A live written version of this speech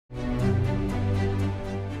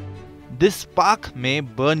this spark may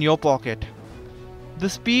burn your pocket. The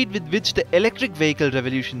speed with which the electric vehicle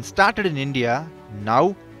revolution started in India,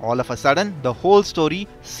 now, all of a sudden, the whole story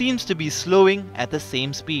seems to be slowing at the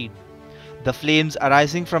same speed. The flames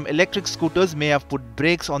arising from electric scooters may have put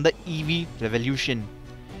brakes on the EV revolution.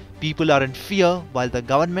 People are in fear while the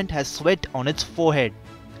government has sweat on its forehead.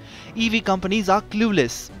 EV companies are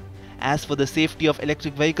clueless. As for the safety of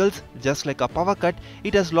electric vehicles, just like a power cut,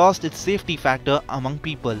 it has lost its safety factor among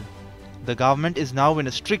people. The government is now in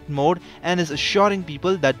a strict mode and is assuring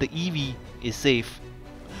people that the EV is safe.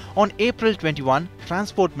 On April 21,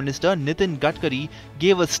 Transport Minister Nitin Gadkari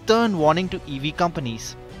gave a stern warning to EV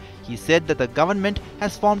companies. He said that the government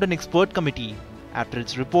has formed an expert committee. After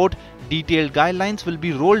its report, detailed guidelines will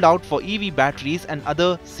be rolled out for EV batteries and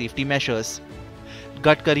other safety measures.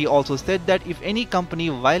 Gadkari also said that if any company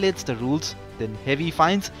violates the rules, then heavy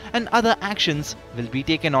fines and other actions will be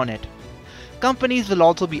taken on it. Companies will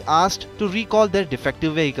also be asked to recall their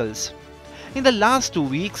defective vehicles. In the last 2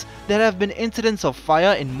 weeks, there have been incidents of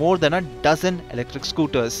fire in more than a dozen electric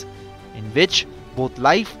scooters, in which both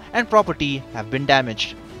life and property have been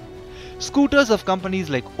damaged. Scooters of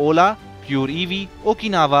companies like Ola, Pure EV,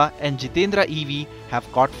 Okinawa and Jitendra EV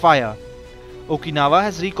have caught fire. Okinawa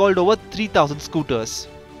has recalled over 3,000 scooters.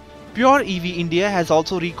 Pure EV India has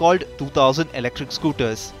also recalled 2,000 electric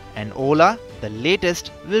scooters, and Ola, the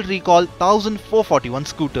latest, will recall 1,441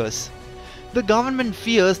 scooters. The government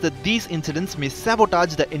fears that these incidents may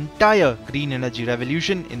sabotage the entire green energy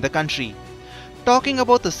revolution in the country. Talking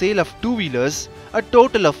about the sale of two-wheelers, a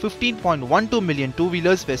total of 15.12 million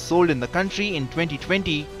two-wheelers were sold in the country in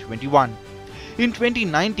 2020-21. In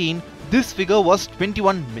 2019, this figure was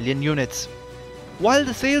 21 million units. While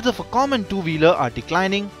the sales of a common two-wheeler are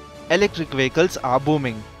declining, electric vehicles are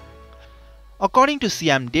booming. According to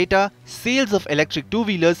SIAM data, sales of electric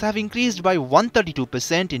two-wheelers have increased by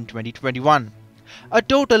 132% in 2021. A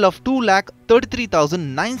total of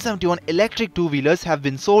 2,33,971 electric two-wheelers have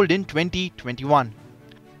been sold in 2021.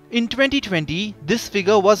 In 2020, this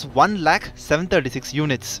figure was 1,736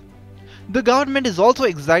 units. The government is also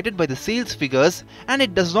excited by the sales figures and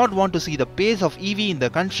it does not want to see the pace of EV in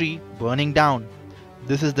the country burning down.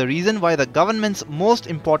 This is the reason why the government's most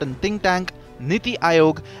important think tank, Niti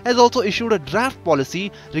Aayog, has also issued a draft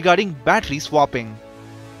policy regarding battery swapping.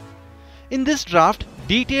 In this draft,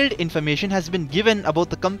 detailed information has been given about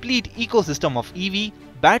the complete ecosystem of EV,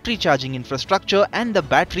 battery charging infrastructure and the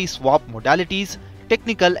battery swap modalities,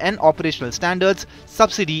 technical and operational standards,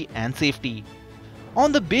 subsidy and safety.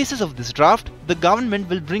 On the basis of this draft, the government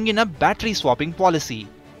will bring in a battery swapping policy.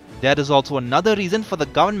 There is also another reason for the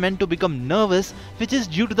government to become nervous, which is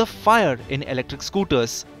due to the fire in electric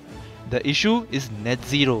scooters. The issue is net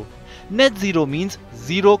zero. Net zero means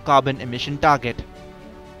zero carbon emission target.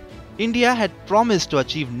 India had promised to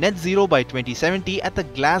achieve net zero by 2070 at the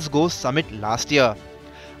Glasgow summit last year.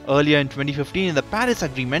 Earlier in 2015 in the Paris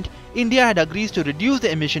Agreement, India had agreed to reduce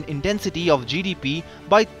the emission intensity of GDP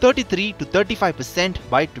by 33 to 35%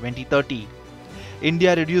 by 2030.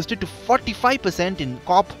 India reduced it to 45% in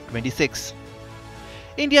COP26.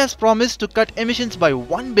 India has promised to cut emissions by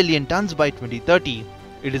 1 billion tons by 2030.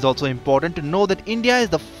 It is also important to know that India is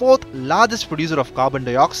the fourth largest producer of carbon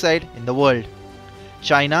dioxide in the world.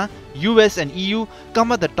 China, US and EU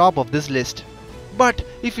come at the top of this list. But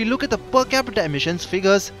if we look at the per capita emissions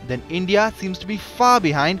figures, then India seems to be far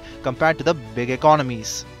behind compared to the big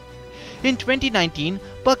economies. In 2019,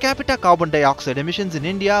 per capita carbon dioxide emissions in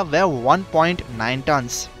India were 1.9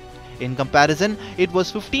 tons. In comparison, it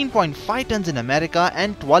was 15.5 tons in America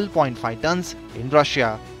and 12.5 tons in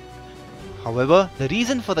Russia. However, the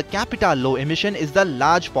reason for the capita low emission is the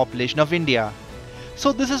large population of India.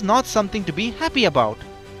 So this is not something to be happy about.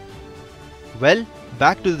 Well,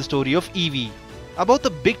 back to the story of EV. About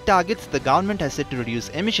the big targets the government has set to reduce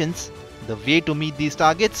emissions, the way to meet these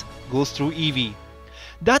targets goes through EV.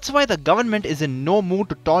 That's why the government is in no mood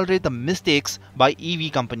to tolerate the mistakes by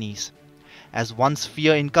EV companies. As once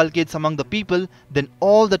fear inculcates among the people, then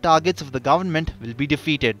all the targets of the government will be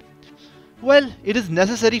defeated. Well, it is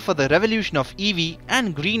necessary for the revolution of EV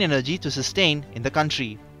and green energy to sustain in the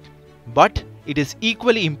country. But it is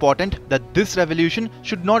equally important that this revolution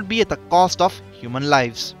should not be at the cost of human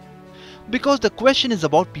lives. Because the question is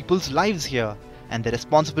about people's lives here, and the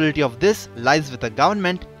responsibility of this lies with the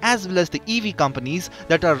government as well as the EV companies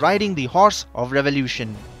that are riding the horse of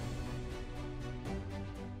revolution.